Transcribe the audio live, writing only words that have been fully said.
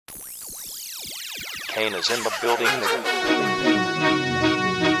Kane is in the building.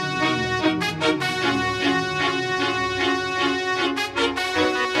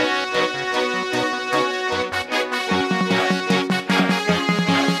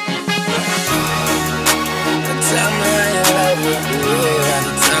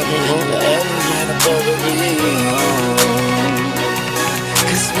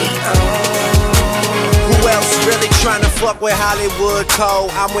 Who else really tryna fuck with Hollywood Cole?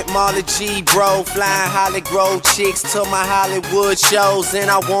 I'm with Marley G, bro, flying Holly Grove chicks to my Hollywood shows. And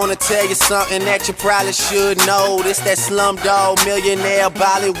I wanna tell you something that you probably should know. This that Slumdog Millionaire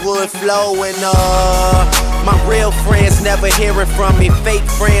Bollywood flow. And my real friends never hearing from me. Fake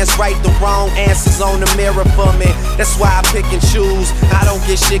friends write the wrong answers on the mirror for me. That's why I pick and choose. I don't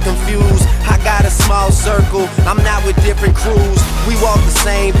get shit confused. I got a small circle. I'm not with different crews. We walk the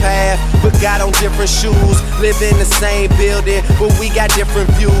same path, but got on different shoes. Live in the same building, but we got different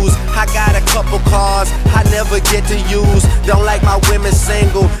views. I got a couple cars I never get to use. Don't like my women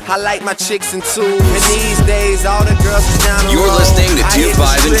single. I like my chicks in twos. And these days, all the girls is down the road. You're listening to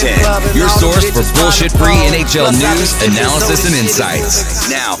 2-5-10, your source for bullshit-free NHL news, analysis, and insights.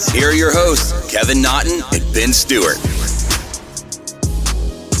 Now, here are your hosts, Kevin Naughton and Ben Stewart.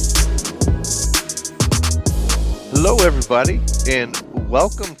 Hello, everybody, and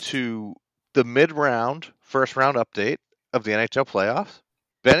welcome to the mid-round, first-round update of the NHL playoffs.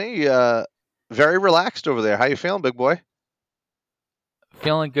 Benny, very relaxed over there. How you feeling, big boy?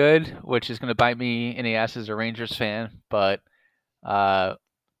 Feeling good, which is going to bite me in the ass as a Rangers fan, but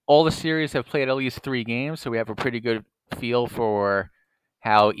all the series have played at least 3 games, so we have a pretty good feel for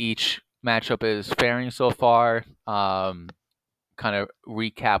how each matchup is faring so far. Kind of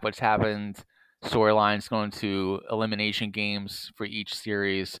recap what's happened, storylines going to elimination games for each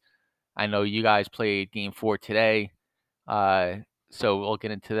series. I know you guys played Game 4 today, so we'll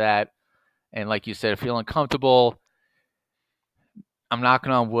get into that. And like you said, feeling comfortable. I'm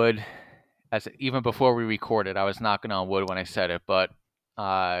knocking on wood. Even before we recorded, I was knocking on wood when I said it. But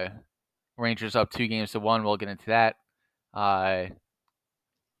Rangers up 2-1. We'll get into that. Talking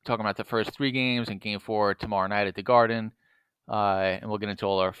about the first 3 games and Game 4 tomorrow night at the Garden. And we'll get into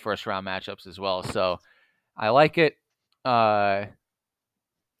all our first round matchups as well. So I like it. The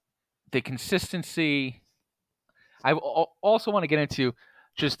consistency. I also want to get into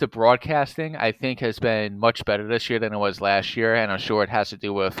just the broadcasting. I think has been much better this year than it was last year, and I'm sure it has to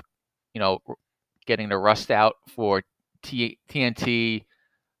do with, getting the rust out for TNT,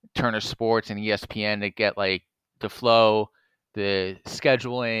 Turner Sports, and ESPN to get like the flow, the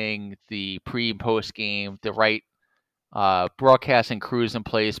scheduling, the pre and post game, the right broadcasting crews in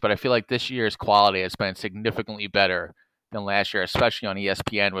place. But I feel like this year's quality has been significantly better than last year, especially on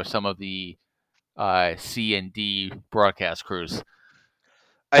ESPN with some of the C and D broadcast crews.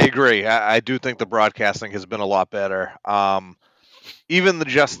 I agree. I do think the broadcasting has been a lot better. Even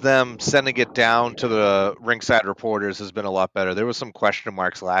just them sending it down to the ringside reporters has been a lot better. There was some question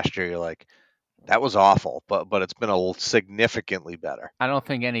marks last year. You're like, that was awful, but it's been significantly better. I don't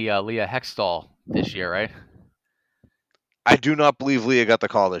think any Leah Hextall this year, right? I do not believe Leah got the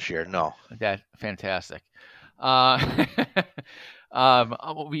call this year. No. That's fantastic. What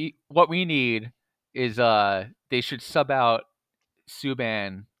we need is they should sub out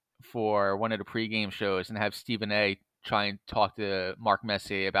Subban for one of the pregame shows and have Stephen A. try and talk to Mark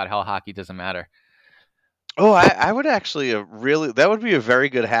Messier about how hockey doesn't matter. Oh, I would actually that would be a very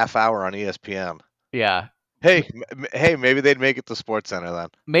good half hour on ESPN. Yeah. Hey, maybe they'd make it to SportsCenter then.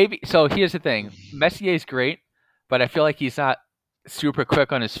 Maybe. So here's the thing. Messier's great, but I feel like he's not super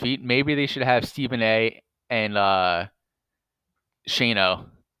quick on his feet. Maybe they should have Stephen A. and Shano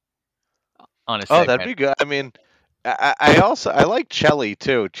on a segment. Oh, that'd be good. I mean, I like Chelly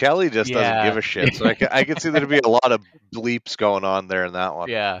too. Chelly just doesn't give a shit. So I can see there'd be a lot of bleeps going on there in that one.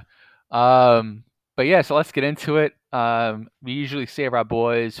 Yeah. But yeah, so let's get into it. We usually save our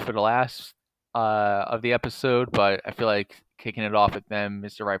boys for the last of the episode, but I feel like kicking it off with them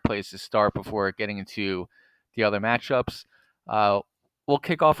is the right place to start before getting into the other matchups. We'll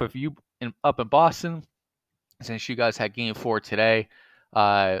kick off with you up in Boston, since you guys had Game 4 today.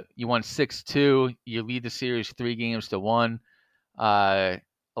 You won 6-2. You lead the series 3-1. A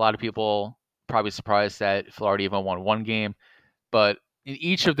lot of people probably surprised that Florida even won 1 game. But in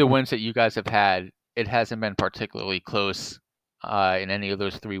each of the wins that you guys have had, it hasn't been particularly close in any of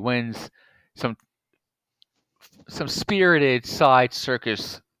those 3 wins. Some spirited side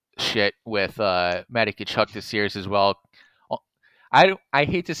circus shit with Matty Tkachuk this series as well. I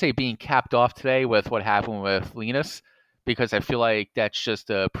hate to say being capped off today with what happened with Linus, because I feel like that's just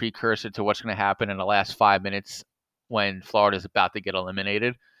a precursor to what's going to happen in the last 5 minutes when Florida's about to get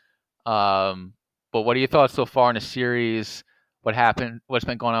eliminated. But what are your thoughts so far in the series? What happened? What's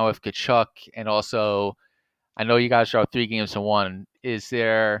been going on with Kachuk? And also, I know you guys dropped 3 games to 1. Is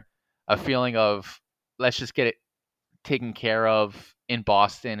there a feeling of let's just get it taken care of in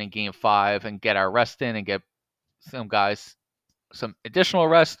Boston in Game 5 and get our rest in and get some guys some additional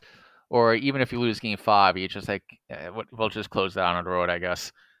rest? Or even if you lose Game 5, you just like we'll just close down on the road, I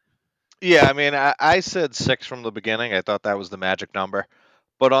guess. Yeah, I mean, I said 6 from the beginning. I thought that was the magic number.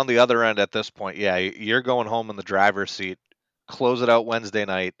 But on the other end, at this point, yeah, you're going home in the driver's seat. Close it out Wednesday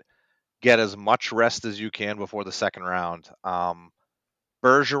night. Get as much rest as you can before the second round.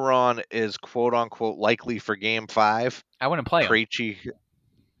 Bergeron is quote unquote likely for Game 5. I wouldn't play him. Krejci,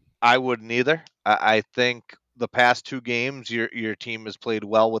 I wouldn't either. I think the past 2 games, your team has played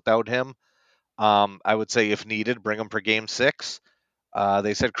well without him. I would say if needed, bring him for Game 6.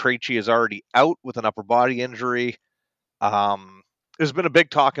 They said Krejci is already out with an upper body injury. There's been a big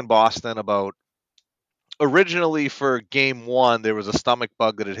talk in Boston about originally for Game 1 there was a stomach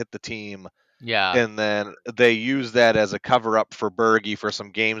bug that had hit the team, Yeah. and then they used that as a cover up for Bergie for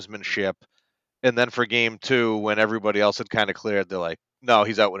some gamesmanship. And then for Game 2, when everybody else had kind of cleared, they're like, "No,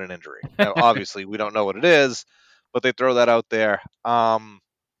 he's out with an injury." Now, obviously, we don't know what it is, but they throw that out there. From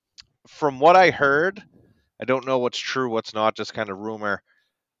what I heard, I don't know what's true, what's not, just kind of rumor.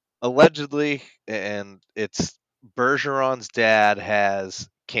 Allegedly, and it's Bergeron's dad has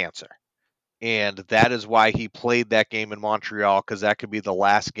cancer. And that is why he played that game in Montreal, because that could be the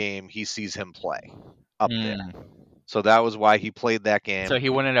last game he sees him play up there. So that was why he played that game. So he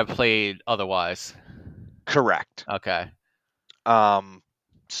wouldn't have played otherwise. Correct. Okay.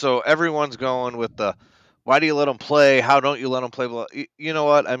 So everyone's going with the, why do you let him play? How don't you let him play? You know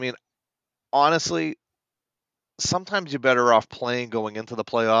what? I mean, honestly, sometimes you're better off playing going into the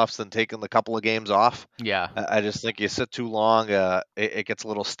playoffs than taking the couple of games off. Yeah. I just think you sit too long, it gets a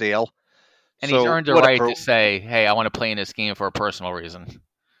little stale. And he's earned the right to say, hey, I want to play in this game for a personal reason.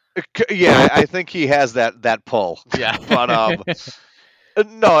 Yeah, I think he has that pull. Yeah. But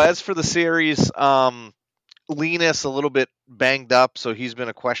no, as for the series, Linus a little bit banged up, so he's been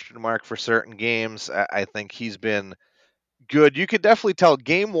a question mark for certain games. I think he's been good. You could definitely tell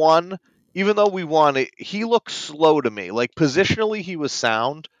Game 1, even though we won it, he looked slow to me. Like positionally, he was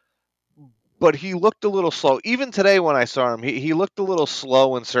sound, but he looked a little slow. Even today when I saw him, he looked a little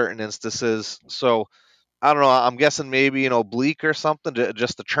slow in certain instances. So I don't know. I'm guessing maybe an oblique or something,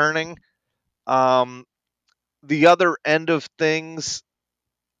 just the churning. The other end of things,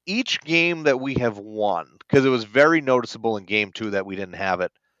 each game that we have won, because it was very noticeable in Game 2 that we didn't have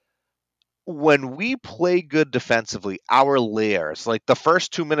it. When we play good defensively, our layers, like the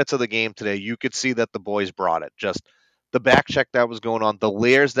first 2 minutes of the game today, you could see that the boys brought it. Just the back check that was going on, the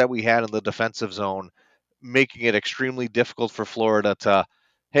layers that we had in the defensive zone, making it extremely difficult for Florida to,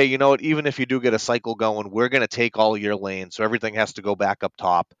 hey, you know what, even if you do get a cycle going, we're going to take all of your lanes, so everything has to go back up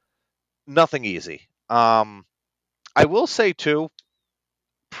top. Nothing easy. I will say, too,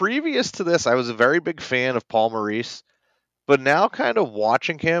 previous to this, I was a very big fan of Paul Maurice, but now kind of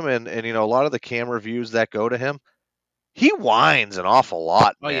watching him and you know, a lot of the camera views that go to him, he whines an awful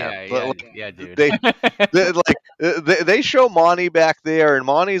lot, man. Yeah, dude. They show Monty back there, and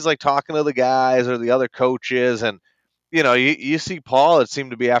Monty's like talking to the guys or the other coaches, and you know, you see Paul. It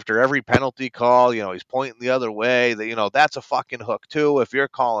seemed to be after every penalty call, you know, he's pointing the other way. That, you know, that's a fucking hook too if you're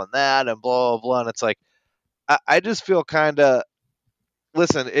calling that, and blah blah blah. And it's like, I just feel kind of,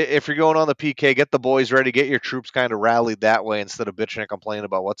 listen, if you're going on the PK, get the boys ready, get your troops kind of rallied that way instead of bitching and complaining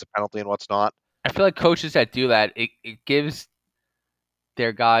about what's a penalty and what's not. I feel like coaches that do that, it gives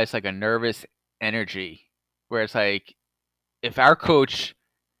their guys like a nervous energy where it's like, if our coach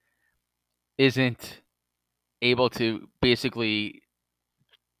isn't able to basically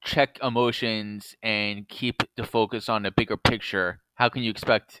check emotions and keep the focus on the bigger picture, how can you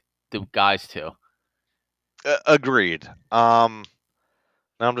expect the guys to? Agreed. Now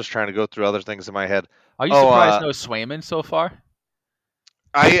I'm just trying to go through other things in my head. Are you surprised no Swayman so far?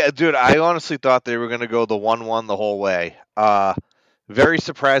 I honestly thought they were going to go the 1-1 the whole way. Very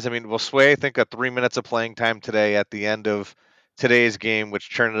surprised. I mean, well, Sway, I think, got 3 minutes of playing time today at the end of today's game,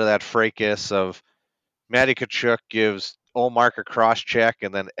 which turned into that fracas of Matty Tkachuk gives Olmark a cross check,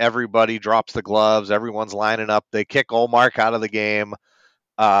 and then everybody drops the gloves. Everyone's lining up. They kick Olmark out of the game.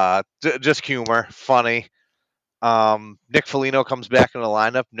 Just humor, funny. Nick Foligno comes back in the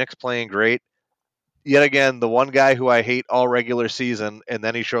lineup. Nick's playing great. Yet again, the one guy who I hate all regular season, and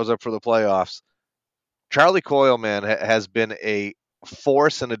then he shows up for the playoffs. Charlie Coyle, man, has been a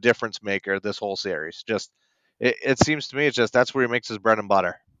force and a difference maker this whole series. Just, it seems to me, it's just that's where he makes his bread and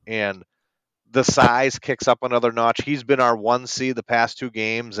butter. And the size kicks up another notch. He's been our 1C the past 2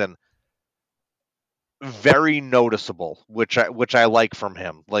 games, and very noticeable, which I like from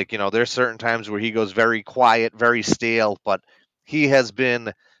him. Like, there's certain times where he goes very quiet, very stale, but he has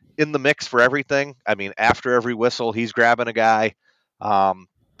been in the mix for everything. I mean, after every whistle, he's grabbing a guy. Um,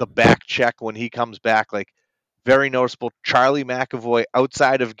 the back check when he comes back, like, very noticeable. Charlie McAvoy,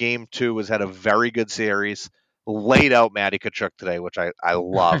 outside of game 2, has had a very good series. Laid out Matty Tkachuk today, which I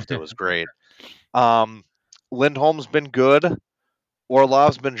loved. It was great. Um, Lindholm's been good.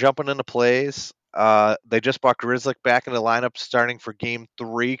 Orlov's been jumping into plays. They just brought Grzelcyk back in the lineup starting for game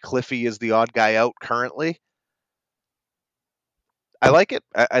 3. Cliffy is the odd guy out currently. I like it.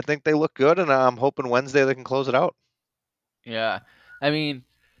 I think they look good, and I'm hoping Wednesday they can close it out. Yeah, I mean,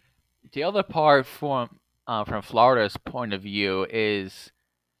 the other part from Florida's point of view is,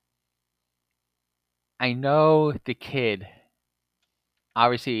 I know the kid.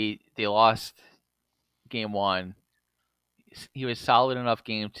 Obviously, they lost game 1. He was solid enough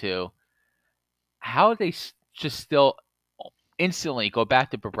game 2. How they just still instantly go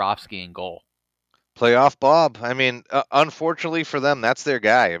back to Bobrovsky in goal? Playoff Bob. I mean, unfortunately for them, that's their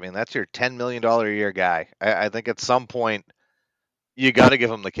guy. I mean, that's your $10 million a year guy. I think at some point you got to give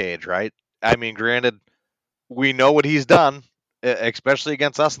him the cage, right? I mean, granted, we know what he's done, especially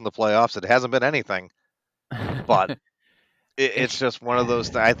against us in the playoffs. It hasn't been anything, but it's just one of those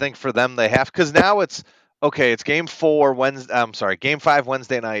things. I think for them, they have, because now it's okay. It's game 4 Wednesday. I'm sorry, game 5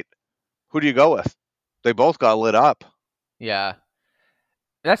 Wednesday night. Who do you go with? They both got lit up. Yeah,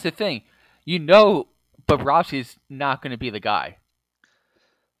 that's the thing. Bobrovsky's not going to be the guy.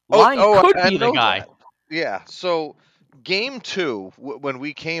 Line could I be the know guy. that. Yeah. So game 2, when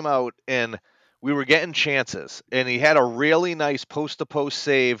we came out and we were getting chances, and he had a really nice post-to-post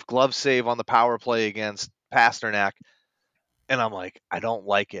save, glove save on the power play against Pasternak, and I'm like, I don't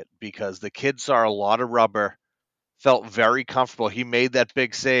like it because the kid saw a lot of rubber, felt very comfortable. He made that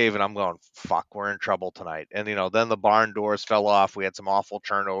big save, and I'm going, fuck, we're in trouble tonight. And then the barn doors fell off. We had some awful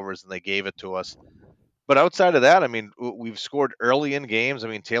turnovers, and they gave it to us. But outside of that, I mean, we've scored early in games. I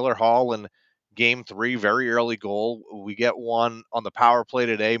mean, Taylor Hall in game 3, very early goal. We get one on the power play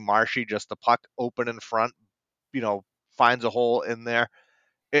today. Marshy, just the puck open in front, finds a hole in there.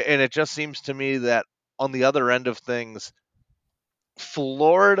 And it just seems to me that on the other end of things,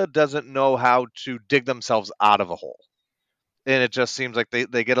 Florida doesn't know how to dig themselves out of a hole. And it just seems like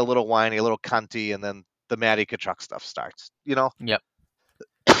they get a little whiny, a little cunty, and then the Matty Tkachuk stuff starts. Yep.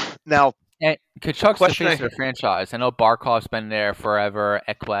 Now, And Kachuk's the question face of the franchise. I know Barkov's been there forever.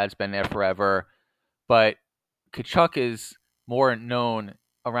 Ekblad's been there forever. But Kachuk is more known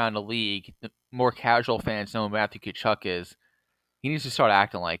around the league. More casual fans know who Matthew Kachuk is. He needs to start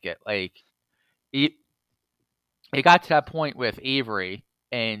acting like it. Like, it got to that point with Avery,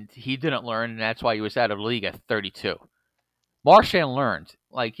 and he didn't learn, and that's why he was out of the league at 32. Marchand learned.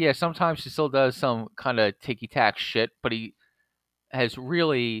 Like, yeah, sometimes he still does some kind of ticky-tack shit, but he has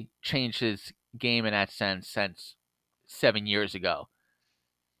really changed his game in that sense since 7 years ago.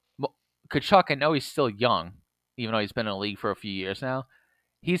 Kachuk, I know he's still young, even though he's been in the league for a few years now.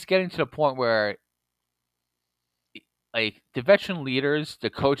 He's getting to the point where, like, the veteran leaders, the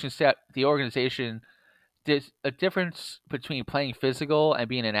coaching staff, the organization, there's a difference between playing physical and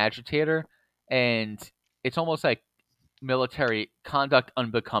being an agitator, and it's almost like military conduct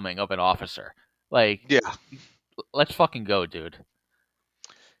unbecoming of an officer. Like, yeah. Let's fucking go, dude.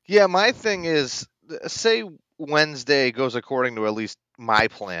 Yeah, my thing is, say Wednesday goes according to at least my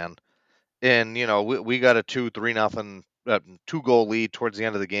plan, and we got a 2-3-0 2-goal lead towards the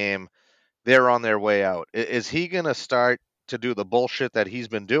end of the game. They're on their way out. Is he gonna start to do the bullshit that he's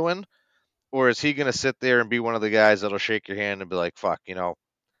been doing, or is he gonna sit there and be one of the guys that'll shake your hand and be like, "Fuck,"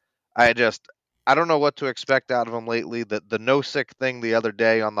 I don't know what to expect out of him lately. The no sick thing the other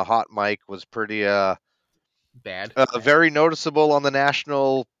day on the hot mic was pretty bad, very noticeable on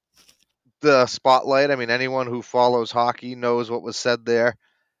the spotlight. I mean, anyone who follows hockey knows what was said there.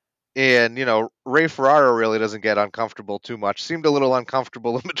 And, Ray Ferraro really doesn't get uncomfortable too much. Seemed a little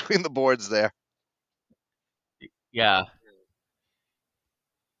uncomfortable in between the boards there. Yeah.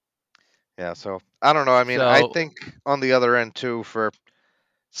 Yeah, so I don't know. I mean, I think on the other end, too, for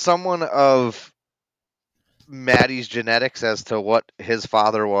someone of Matty's genetics as to what his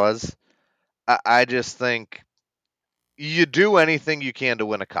father was, I just think you do anything you can to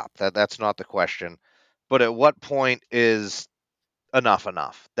win a cup. That's not the question. But at what point is enough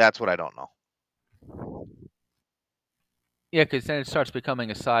enough? That's what I don't know. Yeah, because then it starts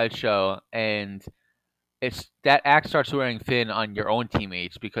becoming a sideshow, and that act starts wearing thin on your own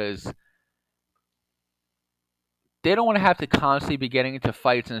teammates because they don't want to have to constantly be getting into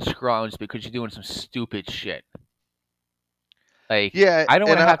fights and scrums because you're doing some stupid shit. Like, Yeah, I don't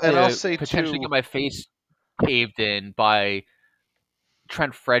want to have and I'll to say potentially too. get my face paved in by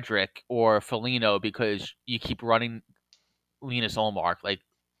Trent Frederick or Foligno because you keep running Linus Olmark. Like,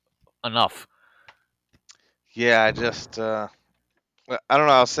 enough. Yeah, I don't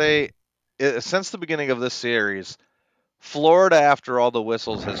know. I'll say since the beginning of this series, Florida, after all the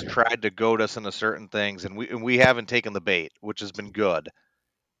whistles, has tried to goad us into certain things, and we haven't taken the bait, which has been good.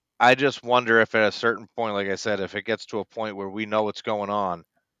 I just wonder if at a certain point, like I said, if it gets to a point where we know what's going on,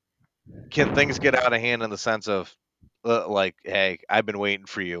 can things get out of hand in the sense of, like, hey, I've been waiting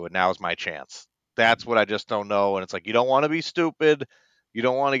for you, and now's my chance. That's what I just don't know. And it's like, you don't want to be stupid. You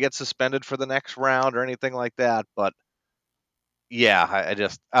don't want to get suspended for the next round or anything like that. But yeah,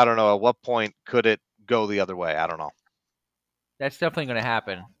 I don't know. At what point could it go the other way? I don't know. That's definitely going to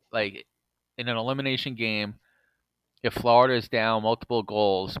happen. Like, in an elimination game, if Florida is down multiple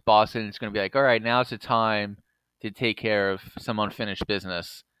goals, Boston's going to be like, all right, now's the time to take care of some unfinished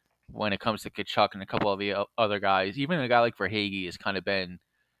business when it comes to Kachuk and a couple of the other guys. Even a guy like Verhage has kind of been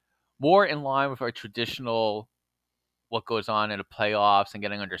more in line with our traditional what goes on in the playoffs and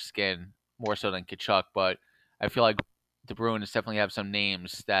getting under skin more so than Kachuk. But I feel like the Bruins definitely have some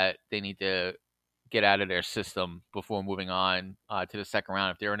names that they need to get out of their system before moving on to the second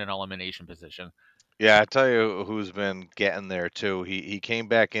round if they're in an elimination position. Yeah, I tell you who's been getting there too. He came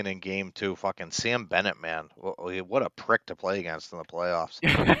back in game two. Fucking Sam Bennett, man, what a prick to play against in the playoffs.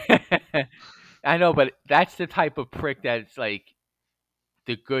 I know, but that's the type of prick that's like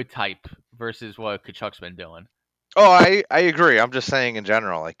the good type versus what Kachuk's been doing. Oh, I agree. I'm just saying in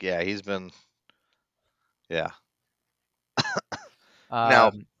general. Like, yeah, he's been, yeah. Now,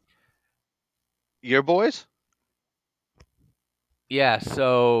 Um, your boys? yeah,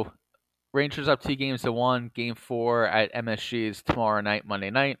 so Rangers up 2-1. Game 4 at MSG's tomorrow night, Monday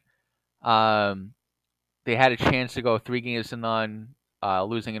night. Um, they had a chance to go 3-0,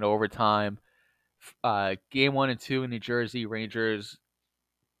 losing in overtime. Game 1 and 2 in New Jersey, Rangers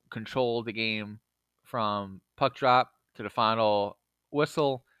controlled the game from puck drop to the final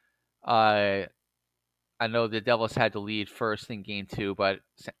whistle. Uh, I know the Devils had the lead first in game 2, but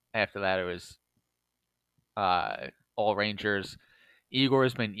after that it was all Rangers. Igor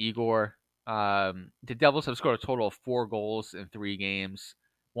has been Igor. The Devils have scored a total of 4 goals in 3 games.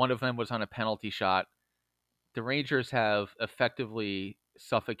 One of them was on a penalty shot. The Rangers have effectively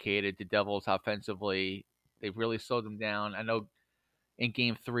suffocated the Devils offensively. They've really slowed them down. I know in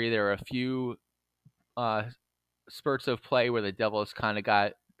game 3 there were a few uh, spurts of play where the Devils kind of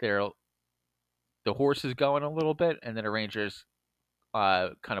got the horses going a little bit, and then the Rangers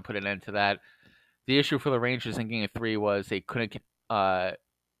kind of put an end to that. The issue for the Rangers in game 3 was they couldn't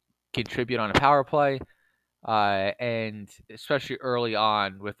contribute on a power play. And especially early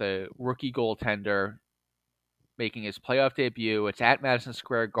on with a rookie goaltender making his playoff debut. It's at Madison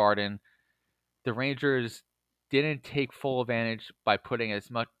Square Garden. The Rangers didn't take full advantage by putting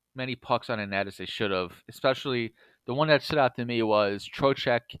many pucks on the net as they should have. Especially the one that stood out to me was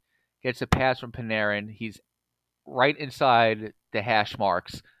Trocheck gets a pass from Panarin. He's right inside the hash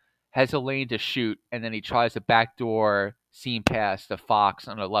marks, has a lane to shoot, and then he tries a backdoor seam pass to Fox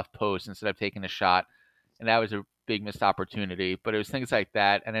on the left post instead of taking a shot. And that was a big missed opportunity. But it was things like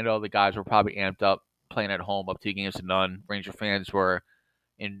that. And I know the guys were probably amped up playing at home up 2-0. Ranger fans were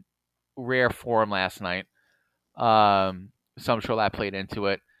in rare form last night. So I'm sure that played into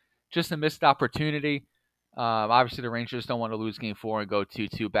it. Just a missed opportunity. Obviously, the Rangers don't want to lose game 4 and go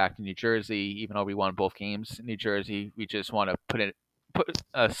 2-2 back to New Jersey, even though we won both games in New Jersey. We just want to put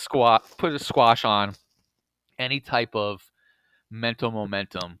a squash on any type of mental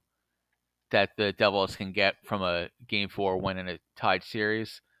momentum that the Devils can get from a game 4 win in a tied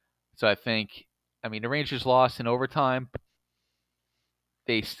series. So the Rangers lost in overtime.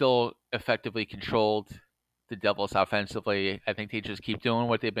 They still effectively controlled the Devils offensively. I think they just keep doing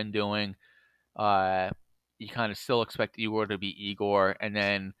what they've been doing. You kind of still expect Igor to be Igor, and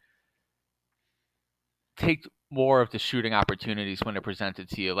then take more of the shooting opportunities when they're presented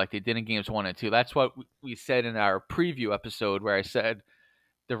to you, like they did in games 1 and 2. That's what we said in our preview episode, where I said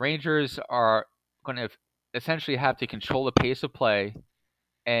the Rangers are going to essentially have to control the pace of play,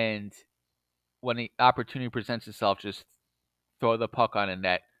 and when the opportunity presents itself, just throw the puck on a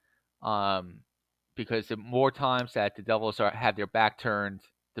net. Because the more times that the Devils have their back turned,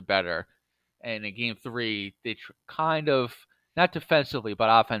 the better. And in game 3, they kind of, not defensively, but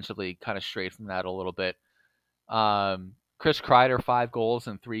offensively, kind of strayed from that a little bit. Chris Kreider, 5 goals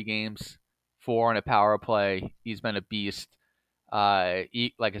in 3 games, 4 on a power play. He's been a beast. Like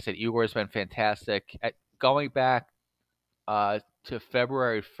I said, Igor has been fantastic. Going back to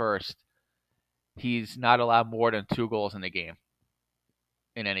February 1st, he's not allowed more than 2 goals in the game.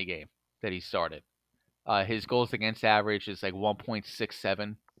 in any game that he started. His goals against average is like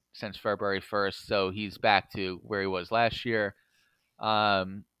 1.67 since February 1st, so he's back to where he was last year.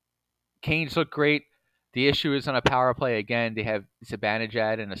 Canes look great. The issue is on a power play again. They have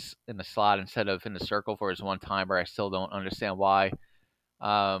Zibanejad in the slot instead of in the circle for his one timer. I still don't understand why.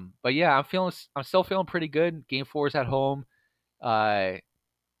 But yeah, I'm still feeling pretty good. Game 4 is at home. Uh,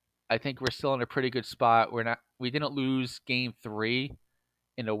 I think we're still in a pretty good spot. We didn't lose Game 3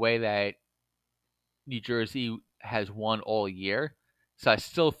 in a way that New Jersey has won all year. So I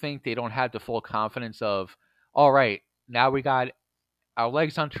still think they don't have the full confidence of, all right, now we got our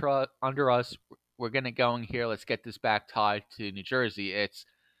legs under us. We're getting going here. Let's get this back tied to New Jersey. It's,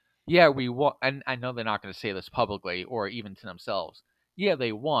 yeah, we won. And I know they're not going to say this publicly or even to themselves. Yeah,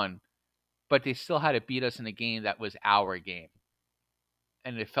 they won, but they still had to beat us in a game that was our game.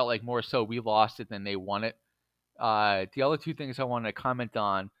 And it felt like more so we lost it than they won it. The other two things I want to comment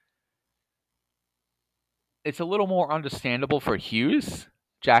on, it's a little more understandable for Hughes,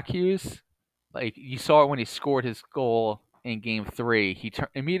 Jack Hughes. Like you saw it when he scored his goal in Game 3. He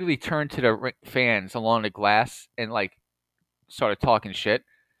immediately turned to the fans along the glass and like started talking shit.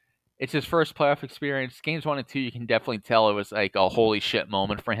 It's his first playoff experience. Games 1 and 2, you can definitely tell it was like a holy shit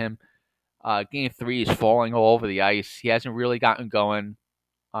moment for him. Game 3, he's falling all over the ice. He hasn't really gotten going,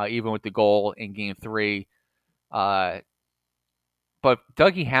 even with the goal in Game 3. But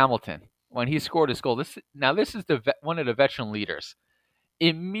Dougie Hamilton, when he scored his goal, this is one of the veteran leaders.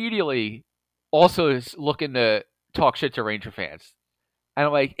 Immediately, also is looking to talk shit to Ranger fans, and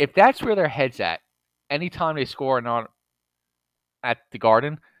I'm like, if that's where their heads at, anytime they score not at the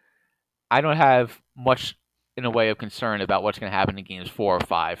Garden, I don't have much in a way of concern about what's going to happen in games 4 or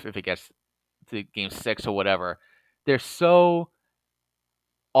 5 if it gets to game 6 or whatever. They're so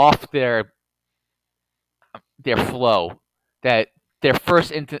off their flow that their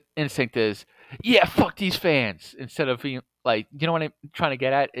first instinct is, yeah, fuck these fans, instead of being like, you know what I'm trying to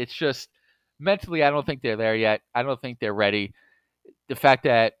get at? It's just mentally, I don't think they're there yet. I don't think they're ready. The fact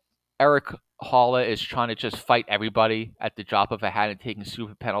that Eric Halla is trying to just fight everybody at the drop of a hat and taking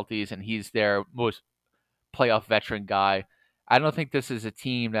super penalties, and he's their most playoff veteran guy. I don't think this is a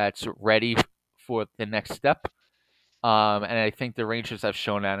team that's ready for the next step. And I think the Rangers have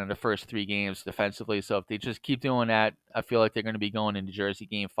shown that in the first 3 games defensively. So if they just keep doing that, I feel like they're going to be going into Jersey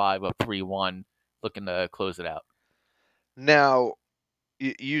Game 5 up 3-1, looking to close it out. Now,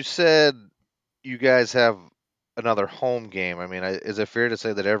 you said you guys have another home game. I mean, is it fair to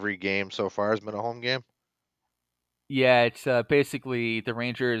say that every game so far has been a home game? Yeah, it's basically the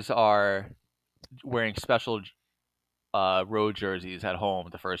Rangers are wearing special road jerseys at home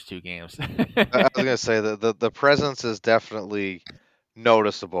the first 2 games. I was going to say that the presence is definitely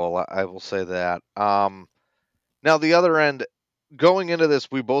noticeable. I will say that. Now, the other end, going into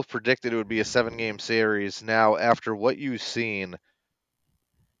this, we both predicted it would be a 7-game series. Now, after what you've seen,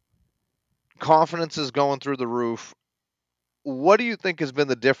 confidence is going through the roof. What do you think has been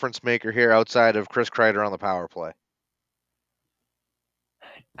the difference maker here outside of Chris Kreider on the power play?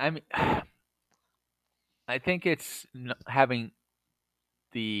 I mean, I think it's having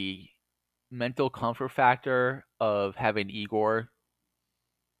the mental comfort factor of having Igor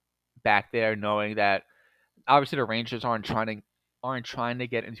back there, knowing that obviously the Rangers aren't trying to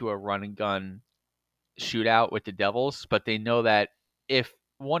get into a run and gun shootout with the Devils, but they know that if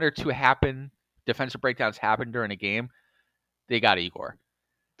 1 or 2 defensive breakdowns happen during a game, they got Igor.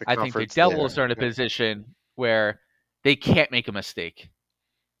 I think the Devils are in a position where they can't make a mistake.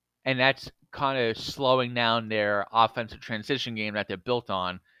 And that's kind of slowing down their offensive transition game that they're built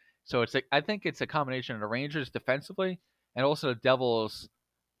on. So I think it's a combination of the Rangers defensively and also the Devils.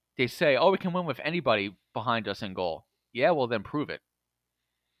 They say, "Oh, we can win with anybody behind us in goal." Yeah, well then prove it.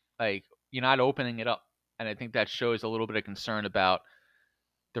 Like, you're not opening it up. And I think that shows a little bit of concern about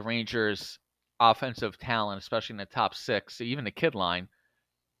the Rangers' offensive talent, especially in the top 6, even the kid line,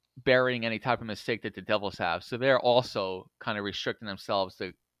 burying any type of mistake that the Devils have. So they're also kind of restricting themselves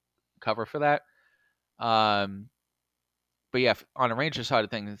to cover for that. But yeah, on the Rangers side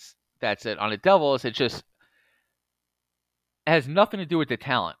of things, that's it. On the Devils, it has nothing to do with the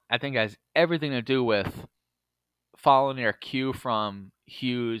talent. I think it has everything to do with following their cue from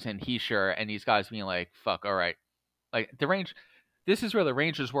Hughes and Heischer and these guys being like, fuck, all right. Like, this is where the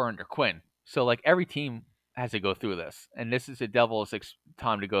Rangers were under Quinn. So, like, every team has to go through this. And this is the Devils'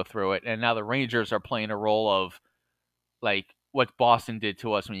 time to go through it. And now the Rangers are playing a role of, like, what Boston did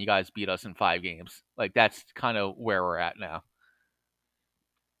to us when you guys beat us in 5 games. Like, that's kind of where we're at now.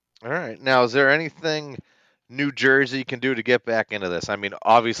 All right. Now, is there anything New Jersey can do to get back into this? I mean,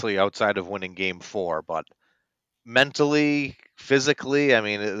 obviously outside of winning Game 4, but mentally, physically? I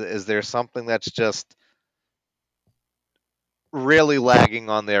mean, is there something that's just really lagging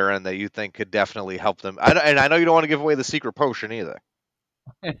on their end that you think could definitely help them? And I know you don't want to give away the secret potion either.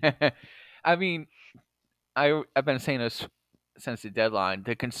 I mean, I've been saying this since the deadline.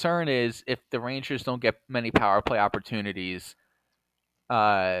 The concern is if the Rangers don't get many power play opportunities,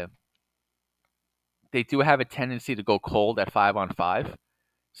 uh, they do have a tendency to go cold at 5-on-5.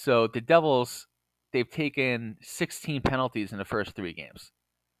 So the Devils, they've taken 16 penalties in the first 3 games.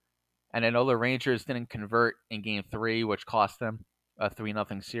 And I know the Rangers didn't convert in game 3, which cost them a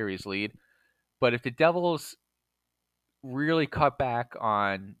 3-0 series lead. But if the Devils really cut back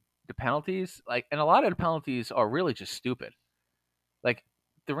on the penalties, and a lot of the penalties are really just stupid. Like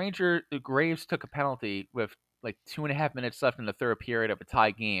the Graves took a penalty with like 2.5 minutes left in the third period of a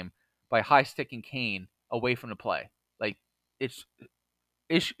tie game by high sticking Kane away from the play. Like it's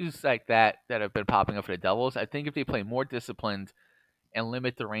issues like that have been popping up for the Devils. I think if they play more disciplined and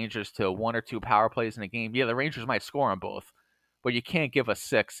limit the Rangers to 1 or 2 power plays in a game, yeah, the Rangers might score on both, but you can't give us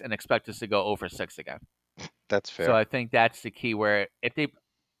 6 and expect us to go over 6 again. That's So fair. I think that's the key. Where if they,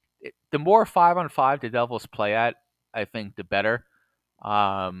 the more 5-on-5 the Devils play at, I think the better.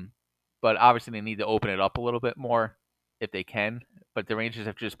 Um, but obviously they need to open it up a little bit more if they can. But the Rangers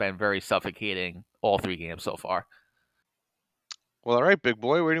have just been very suffocating all 3 games so far. Well, all right, big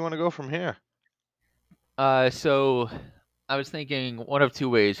boy. Where do you want to go from here? So I was thinking one of two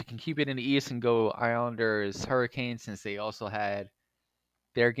ways. You can keep it in the East and go Islanders Hurricanes since they also had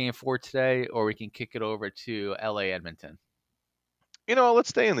their game 4 today, or we can kick it over to LA Edmonton. Let's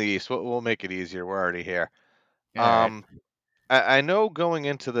stay in the East. We'll make it easier. We're already here. All right. Um, I know going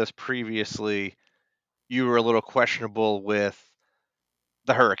into this previously, you were a little questionable with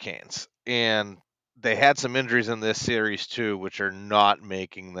the Hurricanes, and they had some injuries in this series too, which are not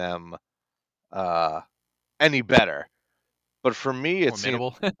making them uh, any better. But for me, it seems,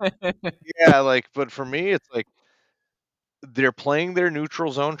 Formidable. yeah, but for me, it's like they're playing their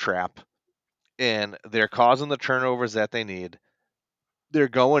neutral zone trap, and they're causing the turnovers that they need. They're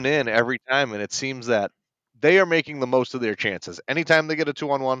going in every time, and it seems that they are making the most of their chances. Anytime they get a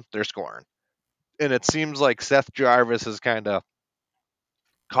 2-on-1, they're scoring. And it seems like Seth Jarvis has kind of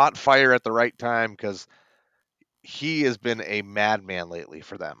caught fire at the right time because he has been a madman lately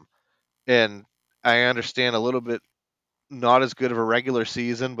for them. And I understand a little bit not as good of a regular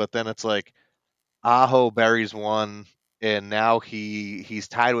season, but then it's like Aho buries one, and now he's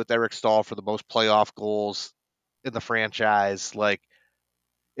tied with Eric Stahl for the most playoff goals in the franchise. Like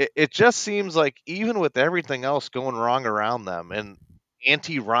it just seems like even with everything else going wrong around them and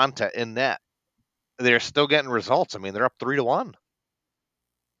anti Ranta in net, they're still getting results. I mean, they're up 3-1.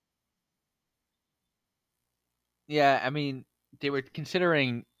 Yeah, I mean, they were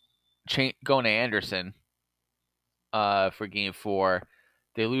considering going to Anderson for game 4.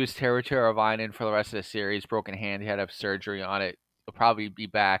 They lose Tero Teravainen for the rest of the series. Broken hand. He had to have surgery on it. He'll probably be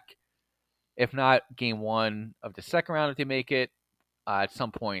back, if not game 1 of the second round if they make it, at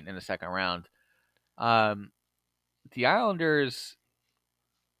some point in the second round. Um, the Islanders,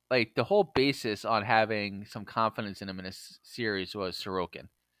 like the whole basis on having some confidence in him in this series was Sorokin.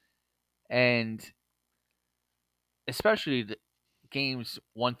 And especially the games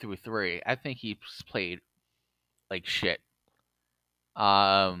 1 through 3, I think he's played like shit.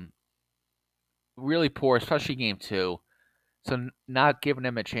 Um, really poor, especially game 2. So not giving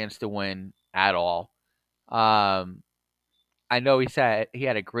him a chance to win at all. Um, I know he said he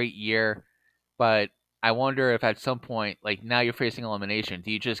had a great year, but I wonder if at some point, like now you're facing elimination,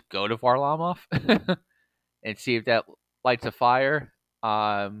 do you just go to Varlamov and see if that lights a fire?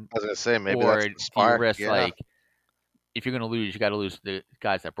 I was gonna say maybe that's Or the do you spark. risk Yeah, like if you're gonna lose, you got to lose the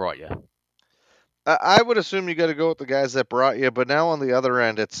guys that brought you? I would assume you got to go with the guys that brought you, but now on the other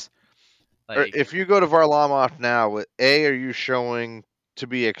end, Like, if you go to Varlamov now, are you showing to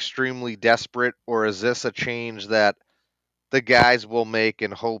be extremely desperate, or is this a change that the guys will make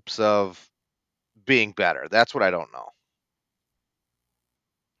in hopes of being better? That's what I don't know.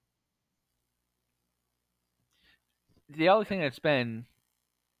 the other thing that's been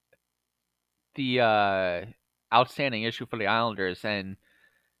the outstanding issue for the Islanders, and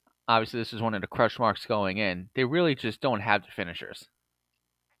obviously this is one of the crush marks going in, they really just don't have the finishers.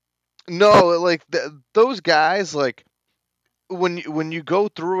 No, like those guys, like when you go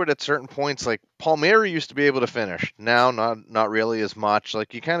through it at certain points, like Palmieri used to be able to finish. Now, not really as much.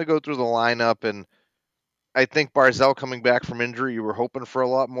 Like you kind of go through the lineup, and I think Barzell coming back from injury, you were hoping for a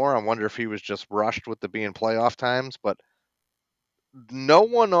lot more. I wonder if he was just rushed with the being playoff times, but no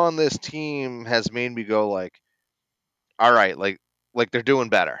one on this team has made me go like, all right, like they're doing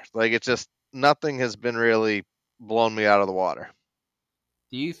better. Like it's just nothing has been really blown me out of the water.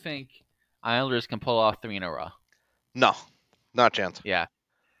 Do you think Islanders can pull off 3 in a row? No, not a chance. Yeah.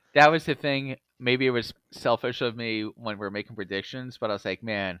 That was the thing. Maybe it was selfish of me when we were making predictions, but I was like,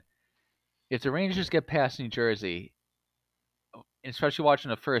 man, if the Rangers get past New Jersey, especially watching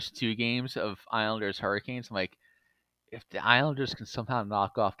the first 2 games of Islanders Hurricanes, I'm like, if the Islanders can somehow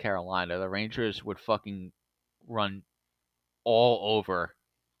knock off Carolina, the Rangers would fucking run all over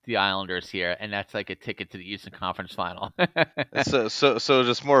the Islanders here, and that's like a ticket to the Eastern Conference Final. So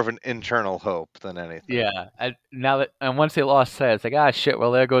just more of an internal hope than anything. Yeah. And once they lost that, it's like, shit,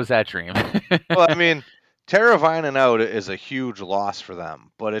 well, there goes that dream. Well, I mean, Teravainen out is a huge loss for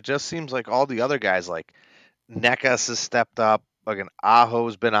them, but it just seems like all the other guys, like Nekas has stepped up, like an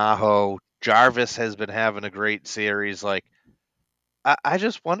Aho's been Aho, Jarvis has been having a great series. Like, I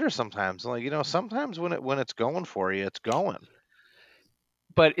just wonder sometimes, like, sometimes when it's going for you, it's going.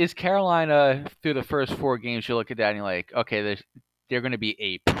 But is Carolina, through the first 4 games, you look at that and you're like, okay, they're going to be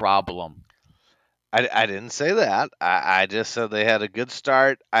a problem. I didn't say that. I just said they had a good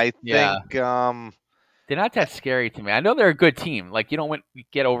start. I Yeah. think they're not that scary to me. I know they're a good team. Like, you don't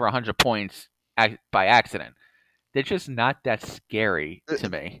get over 100 points by accident. They're just not that scary to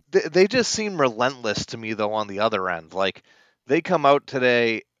me. They just seem relentless to me, though, on the other end. Like, they come out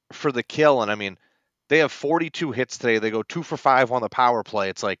today for the kill, and I mean, they have 42 hits today. They go 2 for 5 on the power play.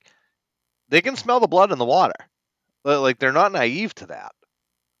 It's like they can smell the blood in the water. Like, they're not naive to that.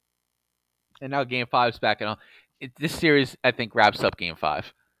 And now Game 5's back at home. This series, I think, wraps up Game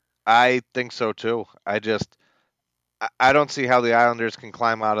 5. I think so, too. I don't see how the Islanders can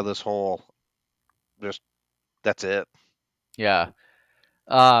climb out of this hole. That's it. Yeah.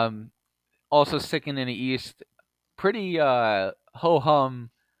 Also sticking in the East, pretty ho-hum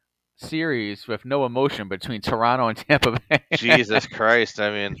series with no emotion between Toronto and Tampa Bay. Jesus Christ.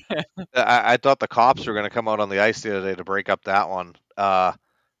 I mean, I thought the cops were going to come out on the ice the other day to break up that one.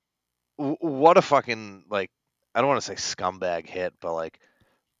 What a fucking, like, I don't want to say scumbag hit, but like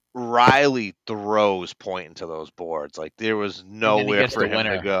Riley throws pointing to those boards. Like, there was nowhere for him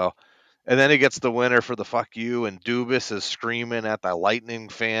to go. And then he gets the winner for the fuck you, and Dubas is screaming at the Lightning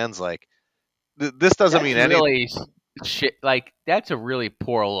fans. Like, this doesn't mean anything. Really shit. Like, that's a really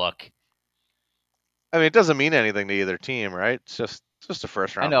poor look. I mean, it doesn't mean anything to either team, right? It's just a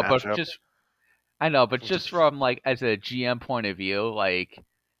first round. I know, but just from like as a GM point of view, like,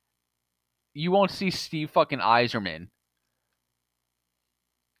 you won't see Steve fucking Yzerman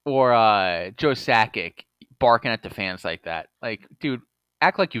or Joe Sakic barking at the fans like that. Like, dude,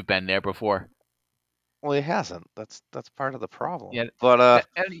 act like you've been there before. Well, he hasn't. That's part of the problem. Yeah, but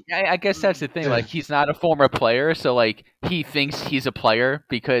I guess that's the thing. Like, he's not a former player, so like he thinks he's a player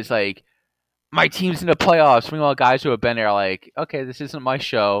because like my team's in the playoffs. Meanwhile, guys who have been there are like, okay, this isn't my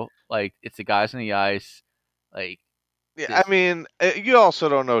show. Like, it's the guys on the ice. Like, yeah, I mean, you also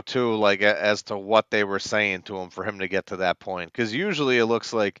don't know too, like, as to what they were saying to him for him to get to that point, because usually it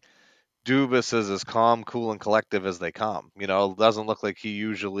looks like Dubas is as calm, cool, and collective as they come. It doesn't look like he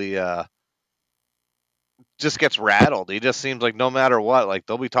usually just gets rattled. He just seems like no matter what, like,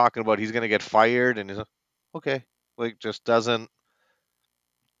 they'll be talking about he's going to get fired, and he's like, okay, like, just doesn't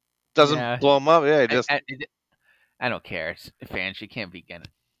blow him up. Yeah, I don't care. It's fans. You can't be getting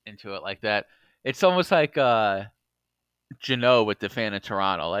into it like that. It's almost like Jeannot with the fan in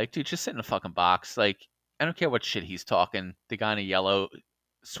Toronto. Like, dude, just sit in the fucking box. Like, I don't care what shit he's talking. The guy in a yellow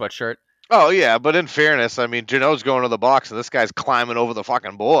sweatshirt. Oh, yeah, but in fairness, I mean, Jeannot's going to the box, and this guy's climbing over the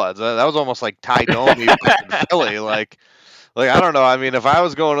fucking boards. That was almost like Ty Domi in Philly. Like, I don't know. I mean, if I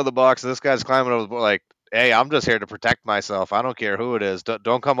was going to the box and this guy's climbing over the board, like, hey, I'm just here to protect myself. I don't care who it is.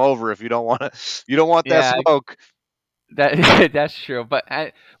 Don't come over if you don't want to. You don't want that smoke. That's true.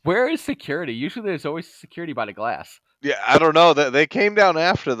 But where is security? Usually, there's always security by the glass. Yeah, I don't know. They came down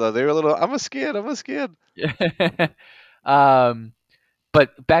after though. They were a little. I'm a skid.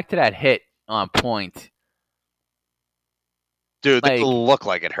 But back to that hit on point. Dude, like, it looked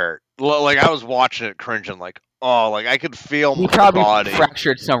like it hurt. Like, I was watching it cringing, like, oh, like, I could feel my probably body.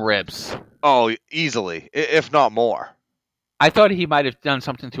 Fractured some ribs. Oh, easily, if not more. I thought he might have done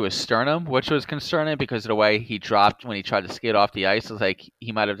something to his sternum, which was concerning because of the way he dropped when he tried to skate off the ice. It was like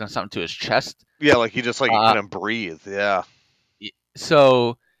he might have done something to his chest. Yeah, like he just couldn't breathe. Yeah.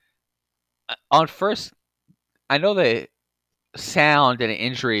 So, on first, I know the sound and the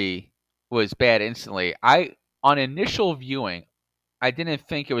injury was bad instantly. On initial viewing, I didn't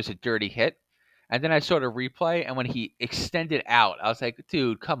think it was a dirty hit. And then I saw the replay, and when he extended out, I was like,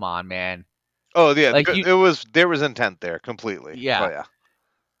 dude, come on, man. Oh, yeah, like there was intent there, completely. Yeah. Oh, yeah.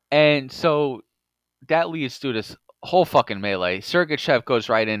 And so that leads to this whole fucking melee. Sergachev goes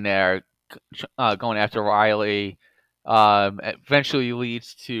right in there, going after Riley. Eventually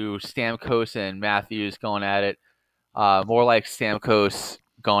leads to Stamkos and Matthews going at it. More like Stamkos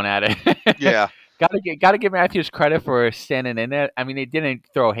going at it. Yeah. Gotta give Matthews credit for standing in it. I mean, they didn't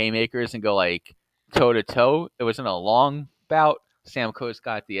throw haymakers and go like toe to toe. It wasn't a long bout. Stamkos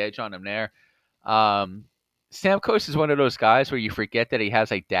got the edge on him there. Um, Stamkos is one of those guys where you forget that he has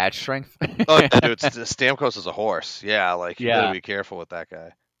like dad strength. Oh, yeah, dude, Stamkos is a horse. Yeah, like you got to Yeah. be careful with that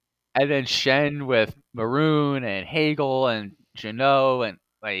guy. And then Shen with Maroon and Hagel and Janot and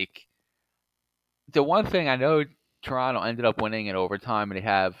like the one thing I know Toronto ended up winning in overtime and they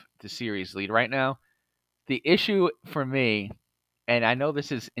have the series lead right now. The issue for me, and I know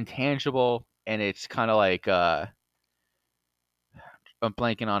this is intangible and it's kind of like I'm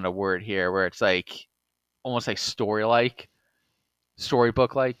blanking on a word here where it's like almost like storybook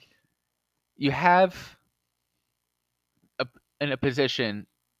like. You have in a position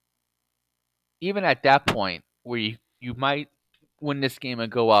even at that point where you might win this game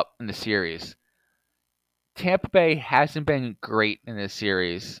and go up in the series. Tampa Bay hasn't been great in this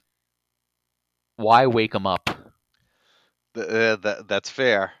series. Why wake them up? That's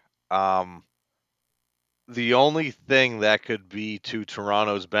fair. The only thing that could be to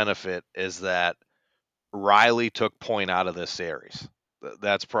Toronto's benefit is that Riley took point out of this series.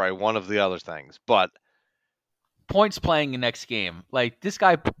 That's probably one of the other things. But Points playing the next game. Like this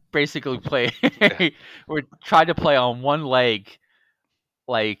guy basically played or tried to play on one leg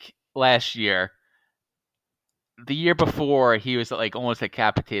like last year. The year before he was like almost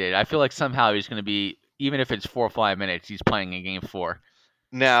decapitated. I feel like somehow he's gonna be even if it's 4 or 5 minutes, he's playing in game 4.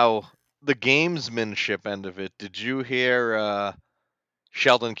 now the gamesmanship end of it, did you hear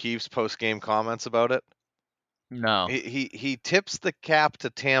Sheldon Keefe's post game comments about it? No. He tips the cap to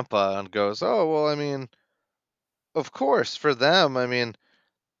Tampa and goes, "Oh, well, I mean, of course, for them, I mean,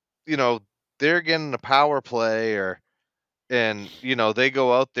 you know, they're getting a power play and they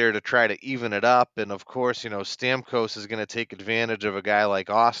go out there to try to even it up, and of course, Stamkos is going to take advantage of a guy like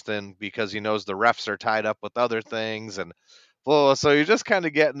Austin because he knows the refs are tied up with other things and blah. So you're just kind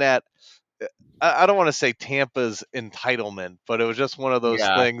of getting that. I don't want to say Tampa's entitlement, but it was just one of those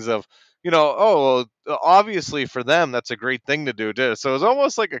Yeah. things of, oh, well, obviously for them, that's a great thing to do, too. So it was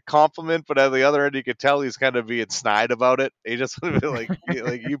almost like a compliment, but on the other end, you could tell he's kind of being snide about it. He just would have been like,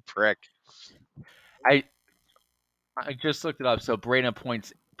 you prick. I just looked it up. So Braden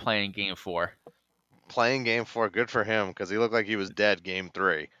Point's playing game 4. Playing game 4, good for him, because he looked like he was dead game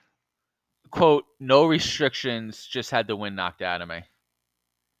 3. Quote, no restrictions, just had the wind knocked out of me.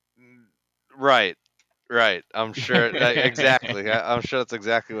 Right. I'm sure exactly. I'm sure that's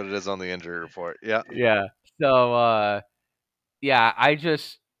exactly what it is on the injury report. Yeah. Yeah. So yeah, I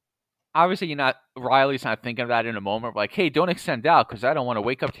just obviously Riley's not thinking of that in a moment. Like, hey, don't extend out because I don't want to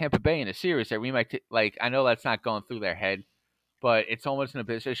wake up Tampa Bay in a series that we might like. I know that's not going through their head, but it's almost in a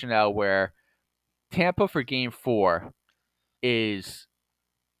position now where Tampa for game 4 is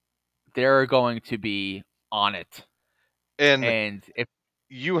they're going to be on it, And if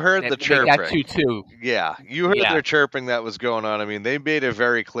you heard the they got chirping. 2-2, Yeah, you heard their chirping that was going on. I mean, they made it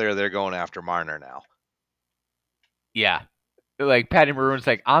very clear they're going after Marner now. Yeah. Like, Patty Maroon's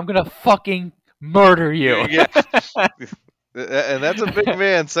like, I'm going to fucking murder you. Yeah. And that's a big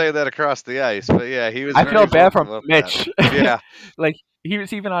man saying that across the ice. But, yeah, he was I feel bad for about Mitch. Yeah. Like, he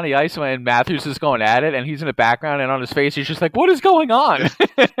was even on the ice when Matthews is going at it, and he's in the background, and on his face, he's just like, what is going on?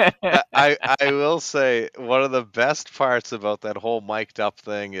 I will say one of the best parts about that whole mic'd up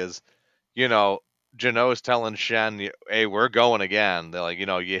thing is, Janot's telling Shen, hey, we're going again. They're like,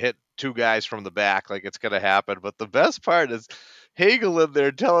 you hit 2 guys from the back, like it's going to happen. But the best part is Hagel in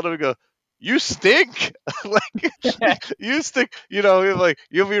there telling him, go, you stink. Like, you stink. Like,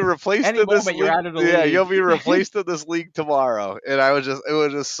 you'll be replaced Any in this moment you're league. out of the Yeah, league. you'll be replaced in this league tomorrow. And it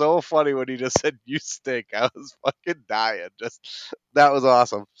was just so funny when he just said, you stink. I was fucking dying. That was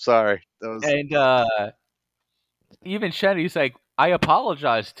awesome. Sorry. That was. And even Shen, he's like, I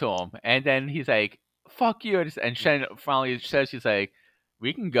apologize to him. And then he's like, fuck you. And Shen finally says, he's like,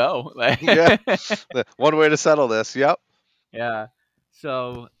 we can go. Yeah. One way to settle this. Yep. Yeah.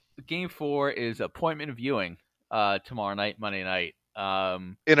 So game 4 is appointment viewing tomorrow night, Monday night.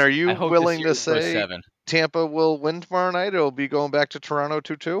 And are you willing to say Tampa will win tomorrow night? It'll be going back to Toronto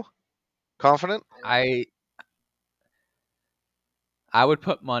 2-2? Confident? I would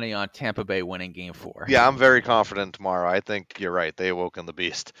put money on Tampa Bay winning game 4. Yeah, I'm very confident tomorrow. I think you're right. They awoken the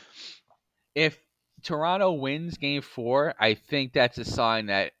beast. If Toronto wins game 4, I think that's a sign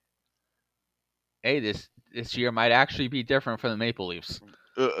that, hey, this year might actually be different for the Maple Leafs.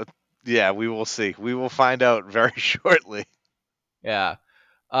 Yeah, we will see. We will find out very shortly. Yeah.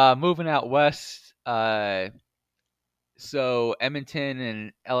 Moving out west. So Edmonton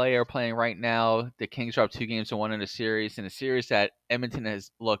and LA are playing right now. The Kings are up 2-1 in a series, that Edmonton has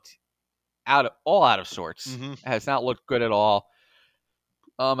looked out of sorts. Mm-hmm. Has not looked good at all.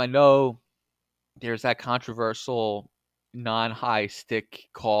 I know there's that controversial non-high stick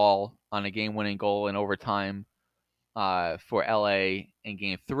call on a game-winning goal in overtime for LA in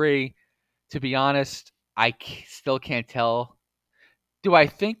Game 3. To be honest, I still can't tell. Do I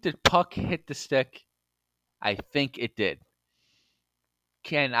think the puck hit the stick? I think it did.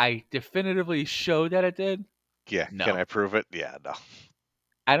 Can I definitively show that it did? Yeah, can No. I prove it? Yeah, no.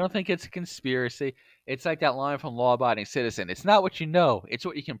 I don't think it's a conspiracy. It's like that line from Law Abiding Citizen. It's not what you know; it's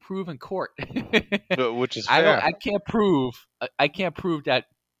what you can prove in court. Which is fair. I can't prove. I can't prove that.